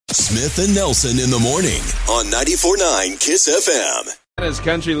Smith and Nelson in the morning on 94.9 KYSS FM. As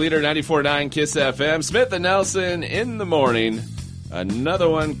country leader, 94.9 KYSS FM. Smith and Nelson in the morning. Another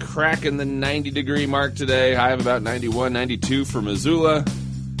one cracking the 90-degree mark today. High of about 91, 92 for Missoula.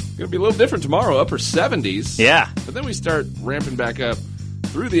 Going to be a little different tomorrow, upper 70s. Yeah. But then we start ramping back up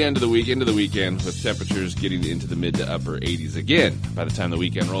through the end of the week, into the weekend, with temperatures getting into the mid to upper 80s again by the time the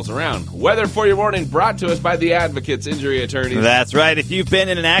weekend rolls around. Weather for your morning brought to us by the Advocates Injury Attorneys. That's right. If you've been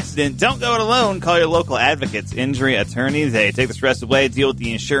in an accident, don't go it alone. Call your local Advocates Injury Attorneys. They take the stress away, deal with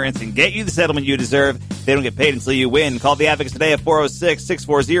the insurance, and get you the settlement you deserve. They don't get paid until you win. Call the Advocates today at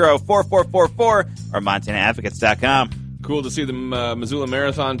 406-640-4444 or MontanaAdvocates.com. Cool to see the Missoula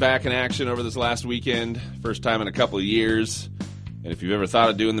Marathon back in action over this last weekend. First time in a couple of years. And if you've ever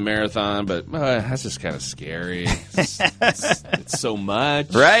thought of doing the marathon, but that's just kind of scary. It's so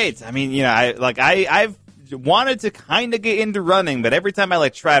much. Right. I mean, you know, I've wanted to kind of get into running, but every time I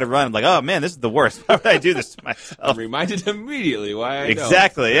try to run, I'm like, oh man, this is the worst. Why would I do this to myself? I'm reminded immediately why I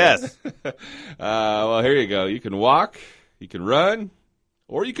Exactly, yes. Well, here you go. You can walk, you can run,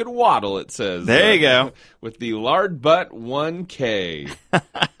 or you can waddle, it says. There you go. With the Lard Butt 1K.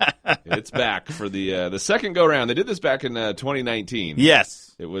 It's back for the second go-round. They did this back in 2019.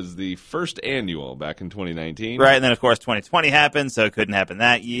 Yes. It was the first annual back in 2019. Right, and then, of course, 2020 happened, so it couldn't happen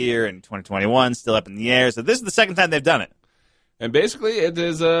that year, and 2021 still up in the air. So this is the second time they've done it. And basically, it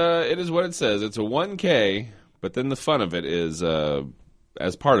is what it says. It's a 1K, but then the fun of it is,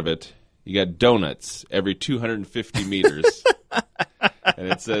 as part of it, you got donuts every 250 meters.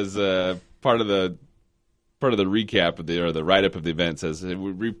 And it says part of the recap of the write-up of the event says it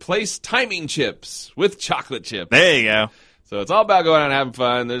would replace timing chips with chocolate chips. There you go. So it's all about going out and having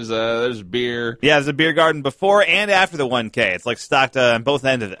fun. There's beer. Yeah, there's a beer garden before and after the 1K. It's stocked on both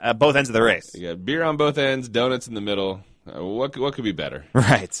ends of the race. You got beer on both ends, donuts in the middle. What could be better?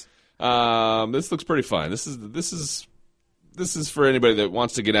 Right. This looks pretty fun. This is for anybody that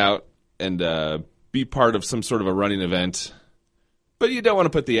wants to get out and be part of some sort of a running event. But you don't want to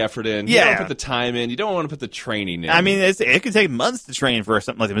put the effort in. You don't want to put the time in. You don't want to put the training in. I mean, it could take months to train for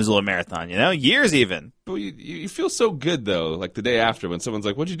something like the Missoula Marathon, years even. But you feel so good, though, like the day after when someone's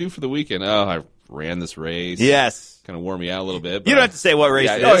like, what'd you do for the weekend? Oh, I ran this race. Yes. Kind of wore me out a little bit. You don't have to say what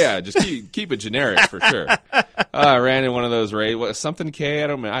race it is. Oh, yeah, just keep it generic for sure. I ran in one of those races. Something K? I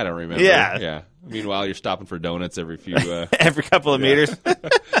don't remember. Yeah. Meanwhile, you're stopping for donuts every few... every couple of meters.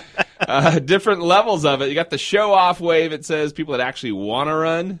 Different levels of it. You got the show-off wave. It says people that actually want to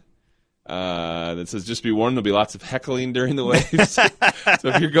run. That says just be warned, there'll be lots of heckling during the waves. So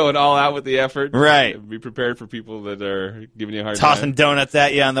if you're going all out with the effort, right, be prepared for people that are giving you a hard time. Tossing donuts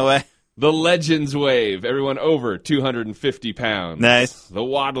at you on the way. The Legends Wave, everyone over 250 pounds. Nice. The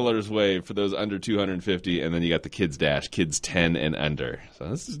Waddlers Wave for those under 250. And then you got the Kids Dash, kids 10 and under.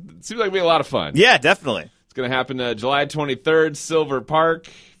 So it seems like it'll be a lot of fun. Yeah, definitely. It's going to happen July 23rd, Silver Park.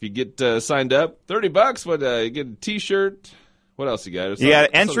 If you get signed up, $30. You get a T-shirt. What else you got? You got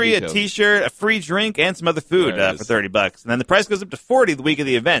an entry, a T-shirt, a free drink, and some other food for $30. And then the price goes up to $40 the week of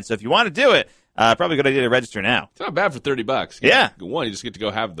the event. So if you want to do it, probably a good idea to register now. It's not bad for $30. Yeah. One, you just get to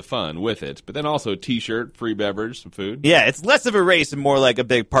go have the fun with it. But then also a T-shirt, free beverage, some food. Yeah, it's less of a race and more like a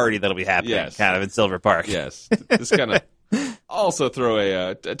big party that'll be happening kind of in Silver Park. Yes. Just kind of also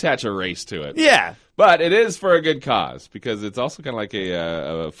attach a race to it. Yeah. But it is for a good cause because it's also kind of like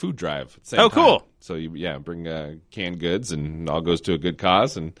a food drive at the same time. Cool. So, you bring canned goods and it all goes to a good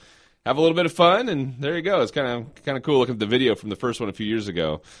cause and have a little bit of fun, and there you go. It's kind of cool looking at the video from the first one a few years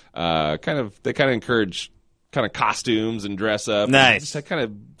ago. They kind of encourage kind of costumes and dress up. Nice. Just kind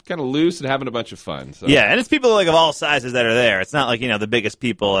of loose and having a bunch of fun. So. Yeah, and it's people of all sizes that are there. It's not like the biggest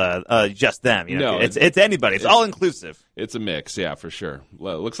people, just them. No, it's anybody. It's all inclusive. It's a mix, yeah, for sure.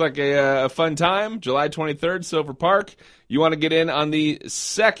 Well, it looks like a fun time. July 23rd, Silver Park. You want to get in on the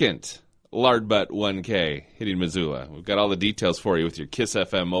second Lard Butt 1K hitting Missoula. We've got all the details for you with your KYSS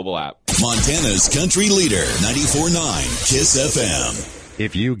FM mobile app. Montana's country leader, 94.9 KYSS FM.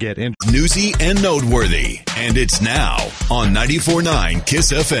 If you get in newsy and noteworthy, and it's now on 94.9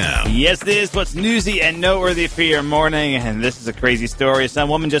 KYSS FM. Yes, it is what's newsy and noteworthy for your morning, and this is a crazy story. Some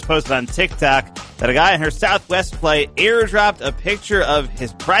woman just posted on TikTok that a guy in her Southwest flight airdropped a picture of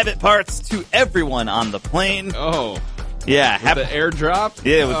his private parts to everyone on the plane. Oh. Yeah. With the airdrop?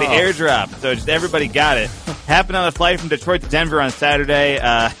 Yeah, with the airdrop. So just everybody got it. Happened on a flight from Detroit to Denver on Saturday.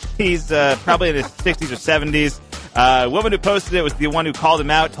 He's probably in his 60s or 70s. Woman who posted it was the one who called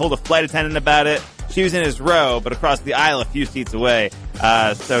him out, told a flight attendant about it. She was in his row, but across the aisle a few seats away.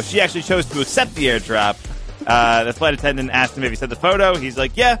 So she actually chose to accept the airdrop. The flight attendant asked him if he said the photo. He's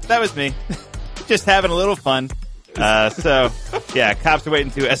like, yeah, that was me. Just having a little fun. Cops are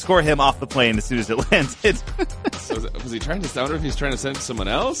waiting to escort him off the plane as soon as it landed. So was he trying to? I wonder if he's trying to send it to someone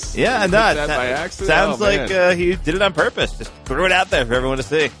else. Yeah, that by accident. Sounds like he did it on purpose. Just threw it out there for everyone to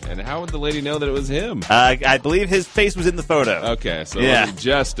see. And how would the lady know that it was him? I believe his face was in the photo. Okay, so it wasn't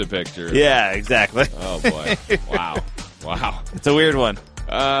just a picture. Yeah, exactly. Oh boy! Wow! It's a weird one.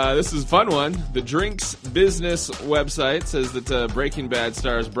 This is a fun one. The Drinks Business website says that Breaking Bad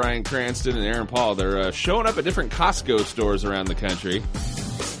stars Bryan Cranston and Aaron Paul, they're showing up at different Costco stores around the country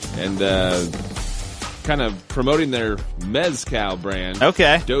and kind of promoting their Mezcal brand.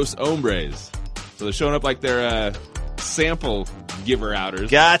 Okay. Dos Hombres. So they're showing up like they're sample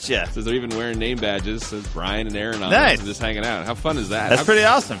giver-outers. Gotcha. Says they're even wearing name badges. Says Brian and Aaron on nice. them, just hanging out. How fun is that? That's pretty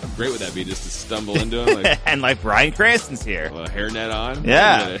awesome. How great would that be just to stumble into them? Like, and like Bryan Cranston's here. A hairnet on?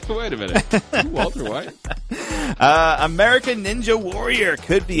 Yeah. Wait a minute. You Walter White? American Ninja Warrior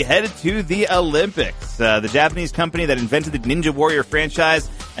could be headed to the Olympics. The Japanese company that invented the Ninja Warrior franchise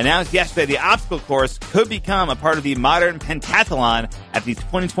announced yesterday the obstacle course could become a part of the modern pentathlon at the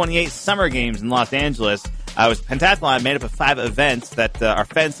 2028 Summer Games in Los Angeles. It was a pentathlon made up of 5 events that are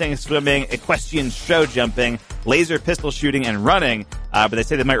fencing, swimming, equestrian show jumping, laser pistol shooting, and running. But they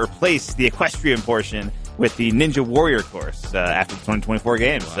say they might replace the equestrian portion with the Ninja Warrior course after the 2024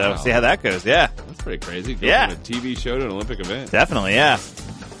 games. Wow. So we'll see how that goes. Yeah. That's pretty crazy. Go Yeah. from a TV show to an Olympic event. Definitely, yeah.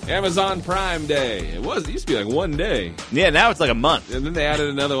 Amazon Prime Day. It used to be like one day. Yeah, now it's like a month. And then they added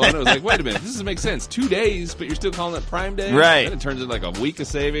another one. It was like, wait a minute, this doesn't make sense. 2 days, but you're still calling it Prime Day? Right. Then it turns into like a week of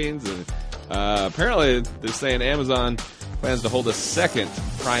savings. And apparently, they're saying Amazon plans to hold a second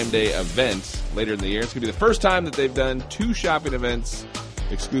Prime Day event later in the year. It's going to be the first time that they've done 2 shopping events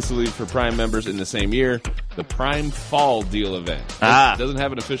exclusively for Prime members in the same year. The Prime Fall Deal event. It doesn't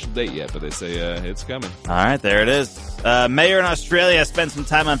have an official date yet, but they say it's coming. All right, there it is. Mayor in Australia spent some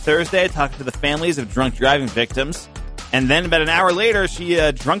time on Thursday talking to the families of drunk driving victims. And then about an hour later, she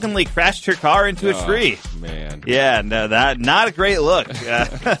drunkenly crashed her car into a tree. Man. Yeah, no, that not a great look.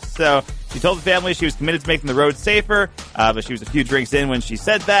 So she told the family she was committed to making the road safer, but she was a few drinks in when she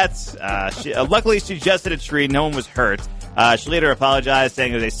said that. Luckily, she just hit a tree. No one was hurt. She later apologized,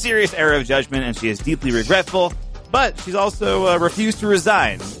 saying it was a serious error of judgment, and she is deeply regretful. But she's also refused to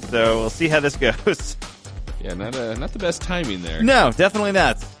resign. So we'll see how this goes. Yeah, not the best timing there. No, definitely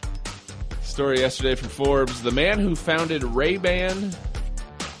not. Story yesterday from Forbes. The man who founded Ray-Ban,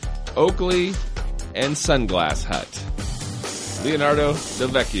 Oakley, and Sunglass Hut, Leonardo Del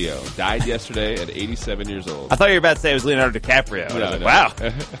Vecchio, died yesterday at 87 years old. I thought you were about to say it was Leonardo DiCaprio. No.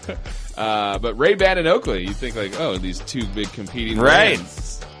 Wow. But Ray-Ban and Oakley, you think like, oh, these 2 big competing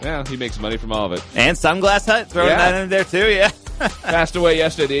brands. Yeah, he makes money from all of it. And Sunglass Hut, throwing that in there too, yeah. Passed away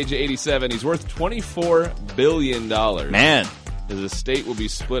yesterday at the age of 87. He's worth $24 billion. Man. His estate will be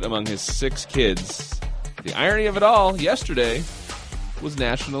split among his 6 kids. The irony of it all, yesterday was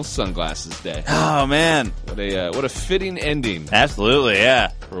National Sunglasses Day. Oh, man. What a fitting ending. Absolutely, yeah.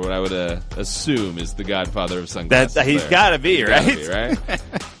 For what I would assume is the godfather of sunglasses. He's got to be, right? Gotta be,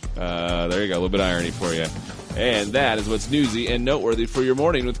 right? There you go. A little bit of irony for you. And that is what's newsy and noteworthy for your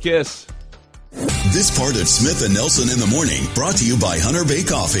morning with KYSS. This part of Smith and Nelson in the Morning brought to you by Hunter Bay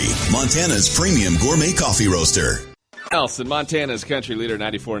Coffee, Montana's premium gourmet coffee roaster. Nelson, Montana's country leader,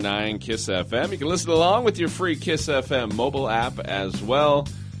 94.9 KYSS FM. You can listen along with your free KYSS FM mobile app as well.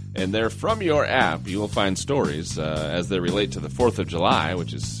 And there, from your app, you will find stories as they relate to the 4th of July,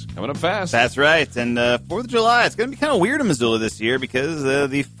 which is coming up fast. That's right. And 4th of July, it's going to be kind of weird in Missoula this year because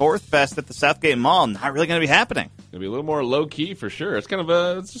the 4th Fest at the Southgate Mall not really going to be happening. It's going to be a little more low-key for sure. It's kind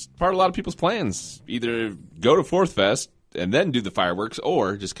of it's just part of a lot of people's plans. Either go to 4th Fest and then do the fireworks,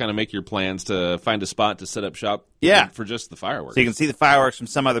 or just kind of make your plans to find a spot to set up shop for just the fireworks. So you can see the fireworks from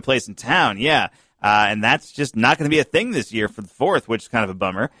some other place in town, yeah. And that's just not going to be a thing this year for the 4th, which is kind of a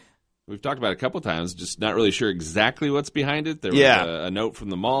bummer. We've talked about it a couple of times, just not really sure exactly what's behind it. There was a note from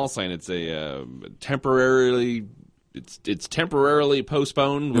the mall saying it's a temporarily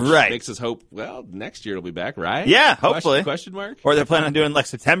postponed, which makes us hope, well, next year it'll be back, right? Yeah, hopefully. Question mark? Or they're planning on doing like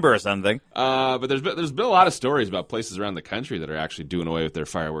September or something. But there's been a lot of stories about places around the country that are actually doing away with their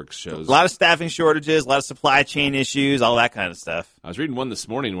fireworks shows. A lot of staffing shortages, a lot of supply chain issues, all that kind of stuff. I was reading one this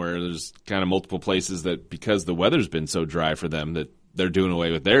morning where there's kind of multiple places that, because the weather's been so dry for them, that they're doing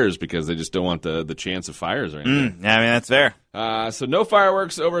away with theirs because they just don't want the chance of fires or anything. Yeah, I mean, that's fair. So no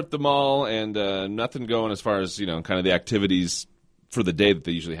fireworks over at the mall, and nothing going as far as, kind of the activities for the day that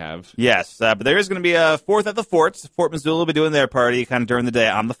they usually have. Yes, but there is going to be a 4th at the Forts. Fort Missoula will be doing their party kind of during the day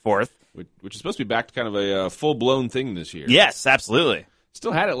on the 4th. Which is supposed to be back to kind of a full-blown thing this year. Yes, absolutely.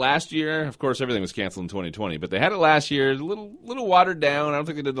 Still had it last year. Of course, everything was canceled in 2020, but they had it last year. A little watered down. I don't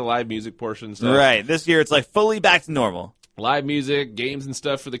think they did the live music portion. So. Right. This year, it's like fully back to normal. Live music, games and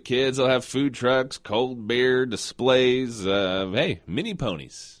stuff for the kids. They'll have food trucks, cold beer, displays. Hey, mini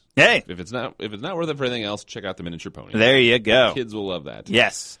ponies. Hey. If it's not worth it for anything else, check out the miniature pony. There you go. Kids will love that.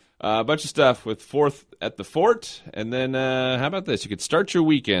 Yes. A bunch of stuff with 4th at the Fort. And then how about this? You could start your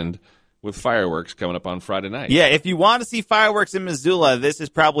weekend with fireworks coming up on Friday night. Yeah, if you want to see fireworks in Missoula, this is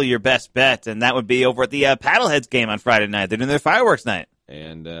probably your best bet, and that would be over at the PaddleHeads game on Friday night. They're doing their fireworks night.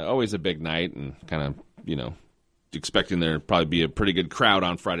 And always a big night, and kind of, expecting there to probably be a pretty good crowd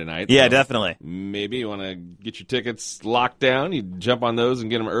on Friday night. Yeah, so definitely. Maybe you want to get your tickets locked down. You jump on those and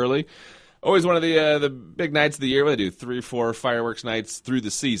get them early. Always one of the big nights of the year where they do 3 or 4 fireworks nights through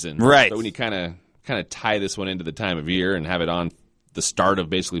the season. Right. But when you kind of tie this one into the time of year and have it on the start of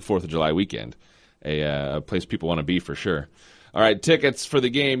basically 4th of July weekend, a place people want to be for sure. All right, tickets for the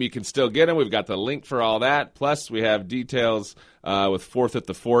game, you can still get them. We've got the link for all that. Plus, we have details with 4th at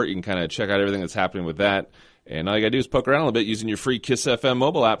the Fort. You can kind of check out everything that's happening with that. And all you got to do is poke around a little bit using your free KISS FM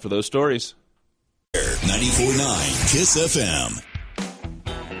mobile app for those stories. 94.9 KISS FM.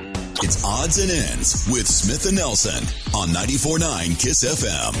 It's Odds and Ends with Smith and Nelson on 94.9 KISS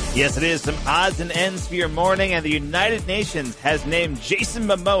FM. Yes, it is some odds and ends for your morning, and the United Nations has named Jason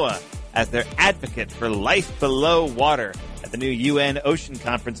Momoa as their advocate for life below water at the new UN Ocean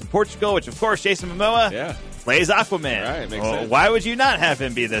Conference in Portugal, which, of course, Jason Momoa plays Aquaman. Right, makes sense. Why would you not have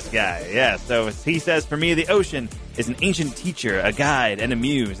him be this guy? Yeah, so he says, for me, the ocean is an ancient teacher, a guide, and a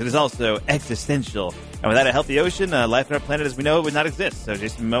muse. It is also existential. And without a healthy ocean, life on our planet as we know it would not exist. So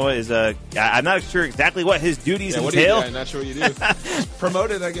Jason Momoa is I'm not sure exactly what his duties entail. I'm not sure what you do.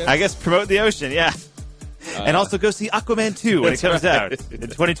 Promote it, I guess. I guess promote the ocean, yeah. And also go see Aquaman 2 when it comes out in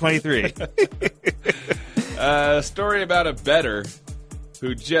 2023. A story about a bettor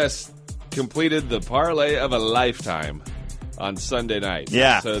who just completed the parlay of a lifetime on Sunday night.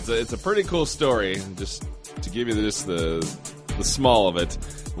 Yeah. So it's a pretty cool story. Just to give you the small of it.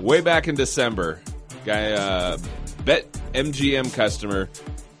 Way back in December, guy, bet MGM customer,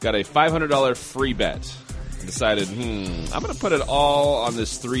 got a $500 free bet. And decided, I'm going to put it all on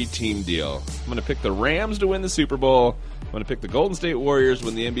this 3-team deal. I'm going to pick the Rams to win the Super Bowl. I'm going to pick the Golden State Warriors to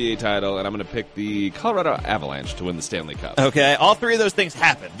win the NBA title, and I'm going to pick the Colorado Avalanche to win the Stanley Cup. Okay, all 3 of those things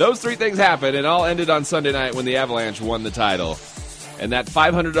happened. Those 3 things happened, and all ended on Sunday night when the Avalanche won the title. And that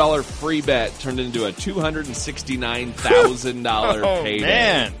 $500 free bet turned into a $269,000 payday.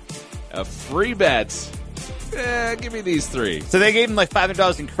 Man. A free bet. Give me these 3. So they gave him like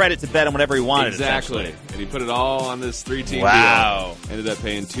 $500 in credit to bet on whatever he wanted. Exactly. And he put it all on this 3-team deal. Ended up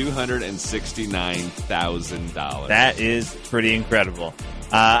paying $269,000. That is pretty incredible.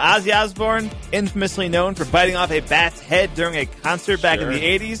 Ozzy Osbourne, infamously known for biting off a bat's head during a concert back in the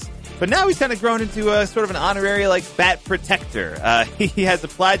 80s. But now he's kind of grown into a sort of an honorary bat protector. He has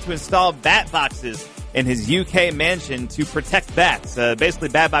applied to install bat boxes in his UK mansion to protect bats. Basically,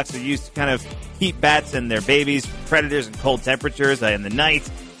 bat boxes are used to kind of keep bats and their babies from predators and cold temperatures in the night.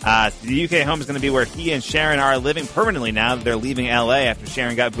 The UK home is going to be where he and Sharon are living permanently now that they're leaving LA after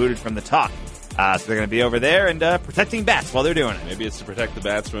Sharon got booted from the talk. So they're going to be over there and protecting bats while they're doing it. Maybe it's to protect the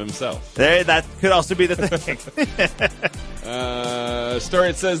bats from himself. That could also be the thing. Story,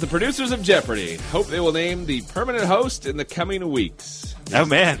 it says, the producers of Jeopardy hope they will name the permanent host in the coming weeks. Oh,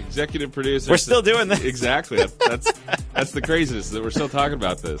 man. Executive producer. We're still doing this. Exactly. That's the craziness, that we're still talking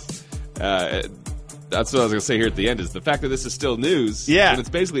about this. That's what I was going to say here at the end, is the fact that this is still news. Yeah. And it's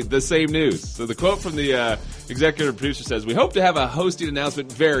basically the same news. So the quote from the executive producer says, we hope to have a hosting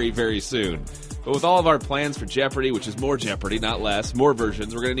announcement very, very soon. But with all of our plans for Jeopardy, which is more Jeopardy, not less, more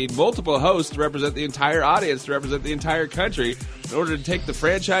versions, we're going to need multiple hosts to represent the entire audience, to represent the entire country in order to take the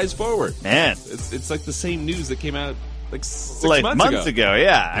franchise forward. Man. It's like the same news that came out like 6 months ago.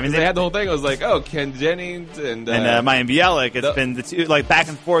 Yeah. I mean, they had the whole thing. I was like, oh, Ken Jennings and Mayim Bialik. It's been the two, back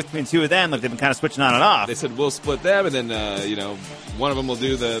and forth between 2 of them. They've been kind of switching on and off. They said, we'll split them, and then, one of them will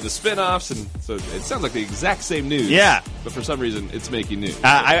do the spin-offs. And so it sounds like the exact same news. Yeah. But for some reason, it's making news.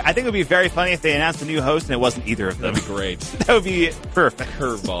 I think it would be very funny if they announced a new host and it wasn't either of them. That'd be great. That would be perfect.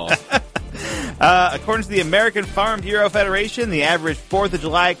 Curveball. According to the American Farm Bureau Federation, the average 4th of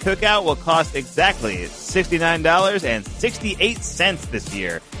July cookout will cost exactly $69.68 this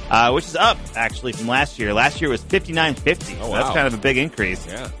year, which is up, actually, from last year. Last year was $59.50, wow. So that's kind of a big increase.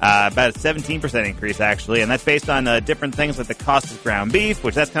 Yeah. About a 17% increase, actually, and that's based on different things like the cost of ground beef,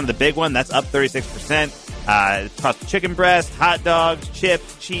 which that's kind of the big one. That's up 36%. The cost of chicken breast, hot dogs,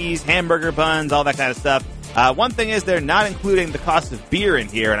 chips, cheese, hamburger buns, all that kind of stuff. One thing is they're not including the cost of beer in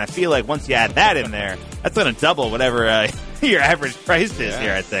here, and I feel like once you add that in there, that's going to double whatever your average price is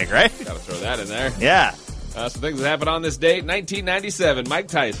here, I think, right? Got to throw that in there. Yeah. Some things that happened on this date. 1997, Mike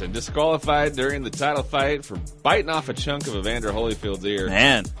Tyson disqualified during the title fight for biting off a chunk of Evander Holyfield's ear.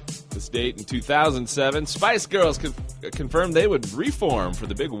 Man. This date in 2007, Spice Girls confirmed they would reform for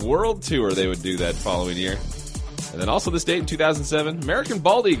the big world tour they would do that following year. And then also this date in 2007, American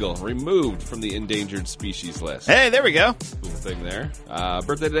bald eagle removed from the endangered species list. Hey, there we go. Cool thing there.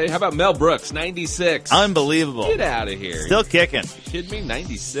 Birthday today, how about Mel Brooks, 96? Unbelievable. Get out of here. Still kicking. You kidding me?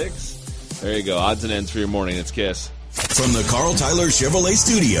 96? There you go. Odds and ends for your morning. It's KISS. From the Carl Tyler Chevrolet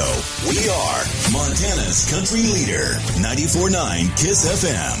Studio, we are Montana's country leader, 94.9 KISS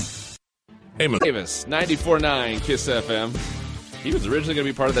FM. Hey, Davis, 94.9 KISS FM. He was originally going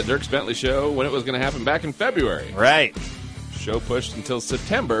to be part of that Dierks Bentley show when it was going to happen back in February. Right. Show pushed until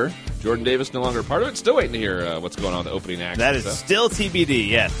September. Jordan Davis no longer part of it. Still waiting to hear what's going on with the opening act. That is still TBD,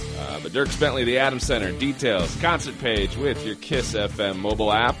 yes. But Dierks Bentley, the Adams Center, details, concert page with your KISS FM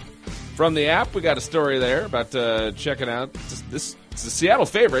mobile app. From the app, we got a story there about checking out this. It's a Seattle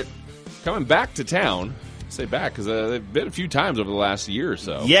favorite coming back to town. I say back because they've been a few times over the last year or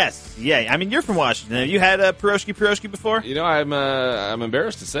so. Yes, yeah. I mean, you're from Washington. Have you had a pierogi before? You know, I'm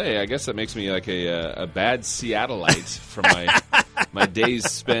embarrassed to say. I guess that makes me like a bad Seattleite from my days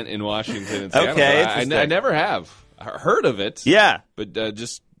spent in Washington and Seattle. Okay, I never have heard of it. Yeah, but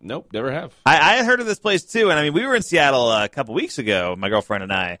just nope, never have. I had heard of this place too, and I mean, we were in Seattle a couple weeks ago, my girlfriend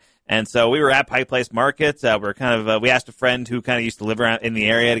and I. And so we were at Pike Place Market. We're kind of we asked a friend who kind of used to live around in the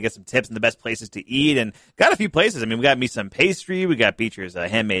area to get some tips on the best places to eat, and got a few places. I mean, we got me some pastry. We got Beecher's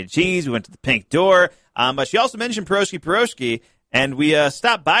handmade cheese. We went to the Pink Door. But she also mentioned pierogi, and we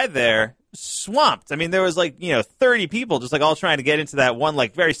stopped by there, swamped. I mean, there was 30 people just all trying to get into that one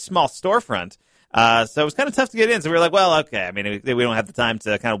very small storefront. So it was kind of tough to get in. So we were like, well, okay. I mean, we don't have the time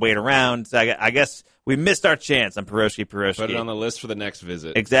to kind of wait around. So I guess we missed our chance on pierogi. Put it on the list for the next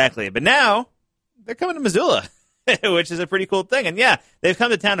visit. Exactly. But now they're coming to Missoula, which is a pretty cool thing. And yeah, they've come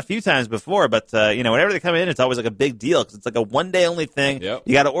to town a few times before, but whenever they come in, it's always a big deal because it's a one-day only thing. Yep.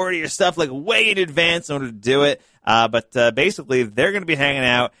 You got to order your stuff way in advance in order to do it. But basically, they're going to be hanging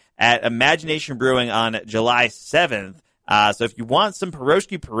out at Imagination Brewing on July 7th. So if you want some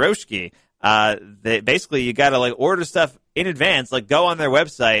pierogi, basically you got to order stuff in advance, go on their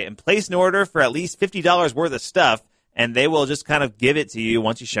website and place an order for at least $50 worth of stuff, and they will just kind of give it to you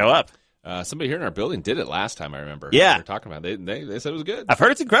once you show up. Somebody here in our building did it last time, I remember. Yeah. We were talking about it. They said it was good. I've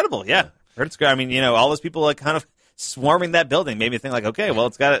heard it's incredible, yeah. Heard it's great. I mean, all those people kind of swarming that building made me think okay, well,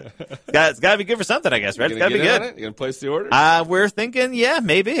 it's got to be good for something, I guess, right? It's got to be good. You gonna place the order? We're thinking, yeah,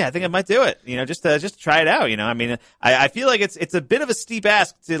 maybe. I think I might do it. Just to try it out. I mean, I feel like it's a bit of a steep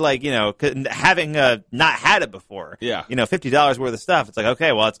ask to having not had it before. Yeah. $50 worth of stuff. It's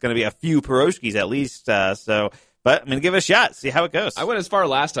okay, well, it's going to be a few pierogies at least. So. But I'm going to give it a shot, see how it goes. I went as far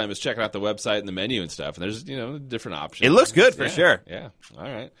last time as checking out the website and the menu and stuff, and there's, different options. It looks good for sure. Yeah. All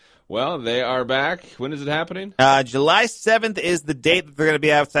right. Well, they are back. When is it happening? July 7th is the date that they're going to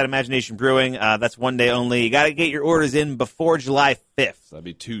be outside Imagination Brewing. That's one day only. You got to get your orders in before July 5th. So that'd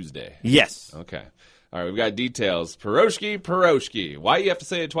be Tuesday. Yes. Okay. All right, we've got details. Pierogi. Why you have to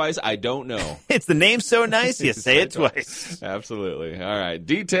say it twice, I don't know. It's the name so nice, you say it twice. Absolutely. All right,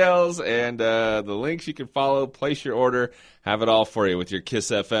 details and the links you can follow, place your order, have it all for you with your KISS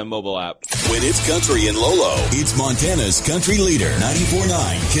FM mobile app. When it's country in Lolo, it's Montana's country leader,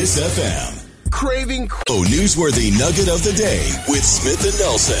 94.9 KISS FM. Craving newsworthy nugget of the day with Smith and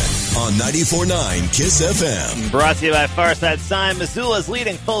Nelson on 94.9 KISS FM. Brought to you by Farside Sign, Missoula's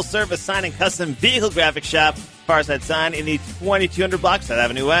leading full-service sign and custom vehicle graphic shop. Farside Sign in the 2200 block, South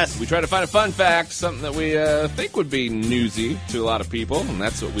Avenue West. We try to find a fun fact, something that we think would be newsy to a lot of people, and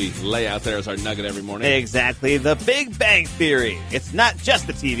that's what we lay out there as our nugget every morning. Exactly. The Big Bang Theory. It's not just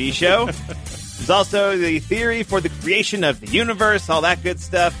a TV show. There's also the theory for the creation of the universe, all that good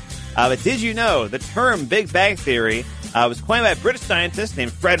stuff. But did you know the term Big Bang Theory was coined by a British scientist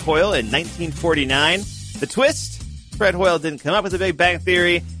named Fred Hoyle in 1949? The twist? Fred Hoyle didn't come up with the Big Bang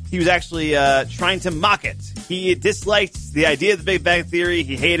Theory. He was actually trying to mock it. He disliked the idea of the Big Bang Theory.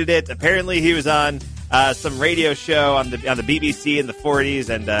 He hated it. Apparently, he was on some radio show on the BBC in the 40s,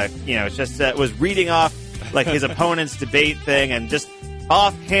 and was reading off his opponent's debate thing, and just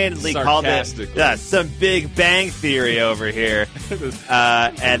offhandedly called it some Big Bang Theory over here.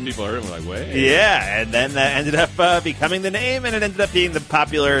 And people heard him wait. Yeah, and then that ended up becoming the name, and it ended up being the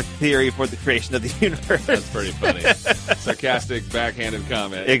popular theory for the creation of the universe. That's pretty funny. Sarcastic, backhanded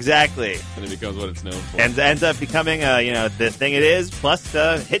comment. Exactly. And it becomes what it's known for. And ends up becoming, the thing it is, plus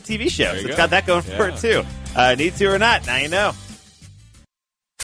a hit TV show. So it's got that going for it, too. Need to or not, now you know.